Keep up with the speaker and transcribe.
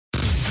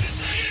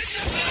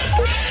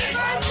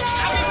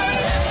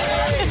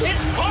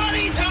It's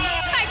party time!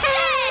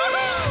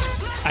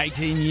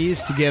 18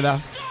 years together.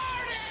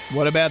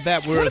 What about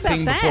that? We're What a about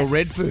thing that? before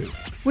Red Food.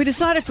 We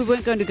decided if we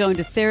weren't going to go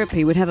into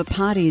therapy, we'd have a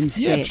party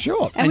instead. Yeah,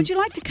 sure. And would you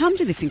like to come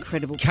to this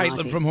incredible party?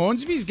 Caitlin from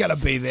Hornsby's going to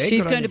be there.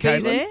 She's Good on going to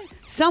you, be Caitlin. there.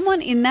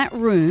 Someone in that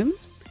room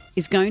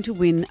is going to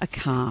win a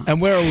car.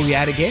 And where are we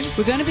at again?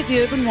 We're going to be at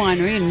the Urban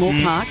Winery in Moore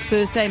Park,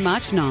 Thursday,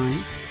 March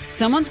 9.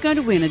 Someone's going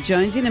to win a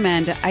Jonesy and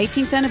Amanda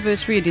 18th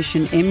Anniversary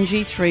Edition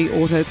MG3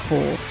 Auto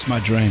Core. It's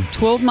my dream.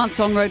 12 months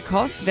on-road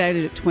costs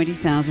valued at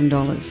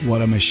 $20,000.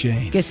 What a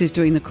machine. Guess who's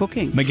doing the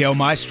cooking? Miguel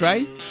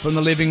Maestre from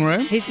the living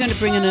room. He's going to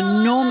bring an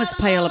enormous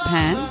paella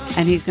pan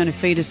and he's going to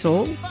feed us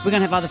all. We're going to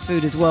have other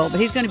food as well,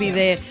 but he's going to be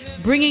there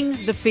bringing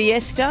the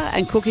fiesta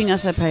and cooking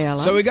us a paella.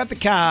 So we got the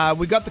car,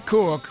 we got the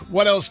cook.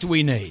 What else do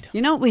we need?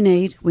 You know what we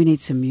need? We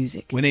need some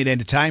music. We need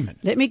entertainment.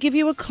 Let me give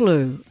you a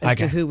clue as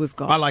to Okay. who we've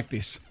got. I like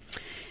this.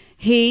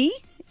 He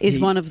is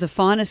one of the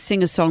finest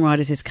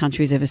singer-songwriters this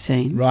country's ever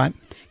seen. Right.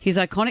 His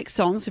iconic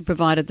songs have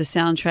provided the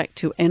soundtrack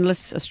to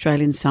endless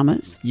Australian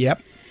summers.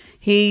 Yep.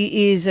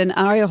 He is an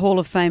ARIA Hall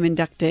of Fame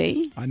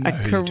inductee, I know a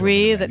who you're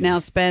career talking that about, now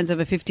spans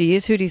over 50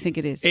 years. Who do you think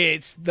it is?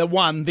 It's the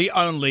one, the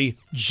only,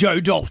 Joe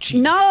Dolce.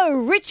 No,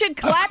 Richard Of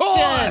Clapton.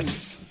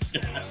 course.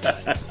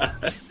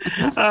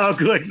 Oh,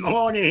 good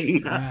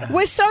morning.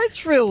 We're so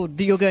thrilled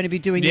that you're going to be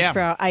doing Yeah. this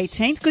for our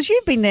 18th because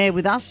you've been there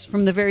with us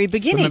from the very From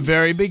beginning. the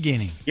very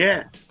beginning.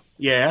 Yeah,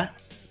 yeah.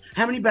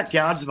 How many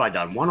backyards have I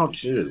done? One or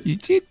two? You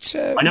did.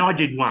 I know I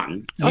did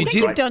one. I you think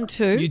did- you've done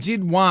two. You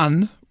did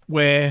one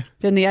where.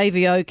 Then the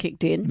AVO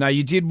kicked in. No,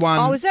 you did one.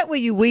 Oh, is that where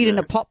you weed in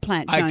a pot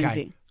plant, Jonesy?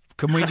 Okay.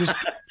 Can we just.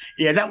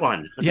 Yeah, that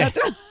one. Yeah.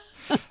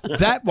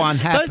 That one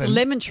Those happened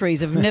lemon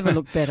trees have never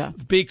looked better.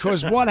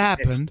 because what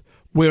happened,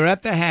 we were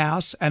at the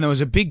house and there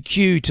was a big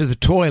queue to the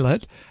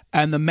toilet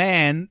and the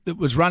man that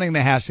was running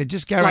the house said,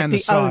 just go Like around the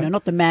the side. owner,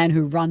 not the man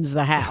who runs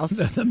the house.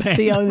 The man-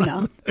 The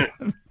owner.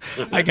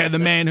 Okay, the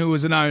man who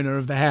was an owner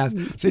of the house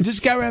said,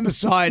 just go around the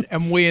side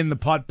and wee in the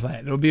pot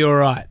plant. It'll be all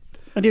right.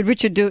 And did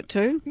Richard do it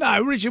too?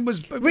 No, Richard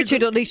was...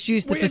 Richard at least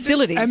used the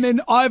facilities. And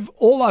then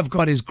all I've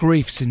got is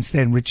grief since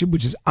then, Richard,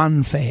 which is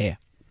unfair.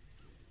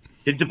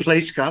 Did the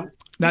police come?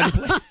 No,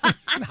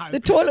 The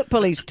toilet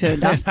police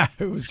turned up. no,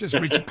 it was just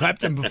Richard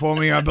Clapton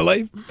performing, I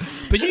believe.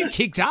 But you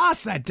kicked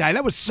ass that day.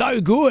 That was so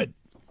good.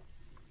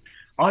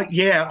 I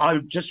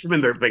just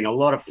remember it being a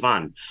lot of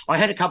fun. I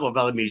had a couple of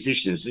other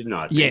musicians, didn't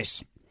I?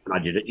 Yes. I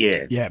did it,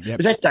 yeah. Yeah.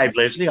 Was that Dave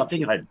Leslie? I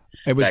think I had.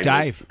 It was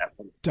Leslie Dave. for that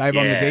one. Dave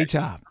on the Yeah.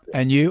 guitar.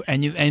 And you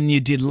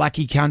did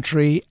Lucky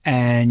Country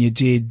and you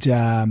did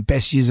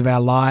Best Years of Our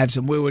Lives,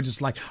 and we were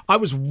just like, I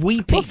was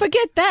weeping. Well,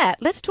 forget that.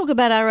 Let's talk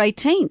about our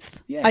 18th.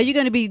 Yeah. Are you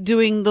going to be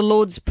doing the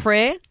Lord's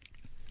Prayer?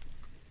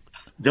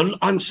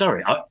 I'm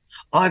sorry.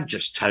 I've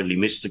just totally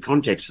missed the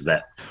context of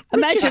that.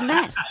 Imagine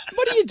that.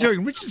 What are you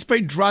doing? Richard's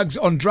been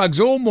on drugs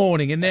all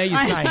morning, and now you're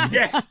saying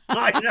Yes,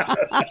 I know.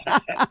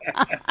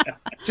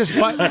 just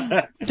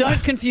by,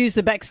 Don't confuse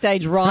the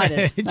backstage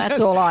riders. That's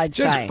just- all I'd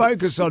just say.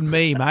 focus on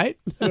me, mate.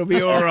 It'll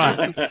be all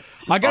right.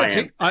 I got I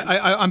to.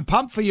 I'm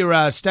pumped for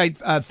your state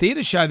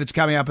theatre show that's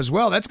coming up as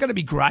well. That's going to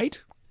be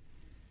great.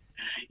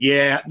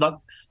 Yeah, look,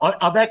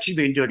 I've actually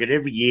been doing it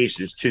every year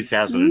since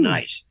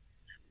 2008.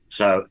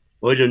 So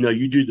I don't know.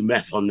 You do the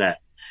math on that.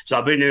 So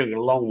I've been doing it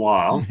a long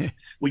while.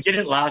 We did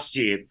it last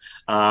year,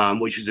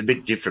 which was a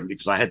bit different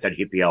because I had that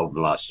hippie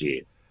album last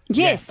year.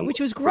 Yes, which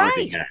was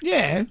great.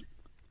 Yeah.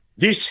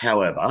 This,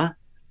 however,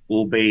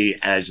 will be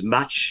as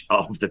much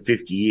of the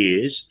 50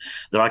 years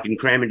that I can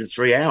cram into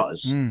 3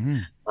 hours.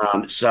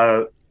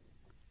 So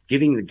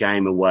giving the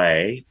game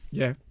away.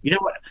 Yeah. You know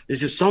what?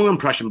 There's a song on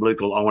Prussian Blue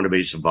called I Want to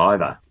Be a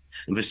Survivor.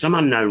 And for some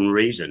unknown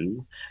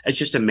reason, it's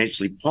just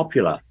immensely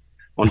popular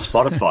on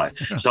Spotify.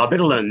 So I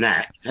better learn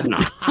that, haven't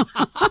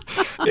I?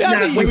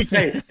 Yeah,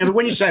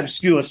 When you say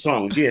obscure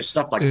songs, yeah,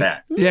 stuff like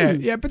that.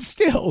 yeah, but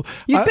still,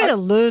 You better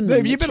learn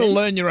them, You better Richard.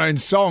 learn your own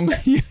song.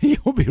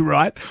 You'll be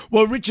right.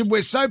 Well, Richard,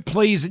 we're so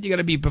pleased that you're going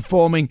to be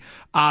performing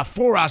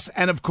for us,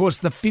 and of course,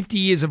 the 50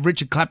 years of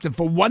Richard Clapton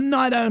for one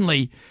night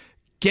only.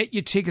 Get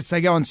your tickets.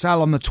 They go on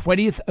sale on the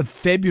 20th of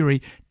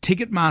February.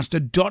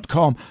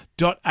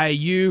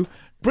 Ticketmaster.com.au.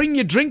 Bring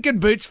your drinking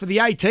boots for the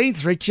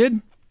 18th,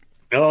 Richard.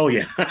 Oh,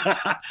 yeah.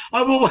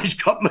 I've always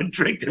got my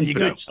drinking you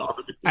go. boots on.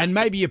 And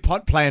maybe your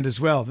pot plant as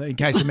well, in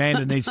case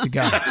Amanda needs to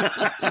go.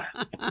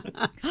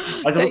 I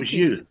thought it was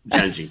you,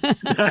 Jonesy.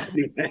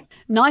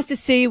 Nice to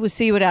see you. We'll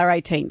see you at our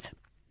 18th.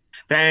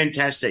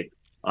 Fantastic.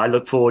 I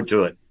look forward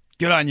to it.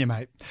 Good on you,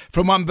 mate.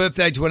 From one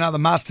birthday to another,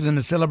 Masterton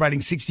is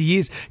celebrating 60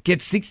 years.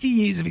 Get 60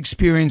 years of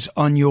experience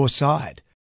on your side.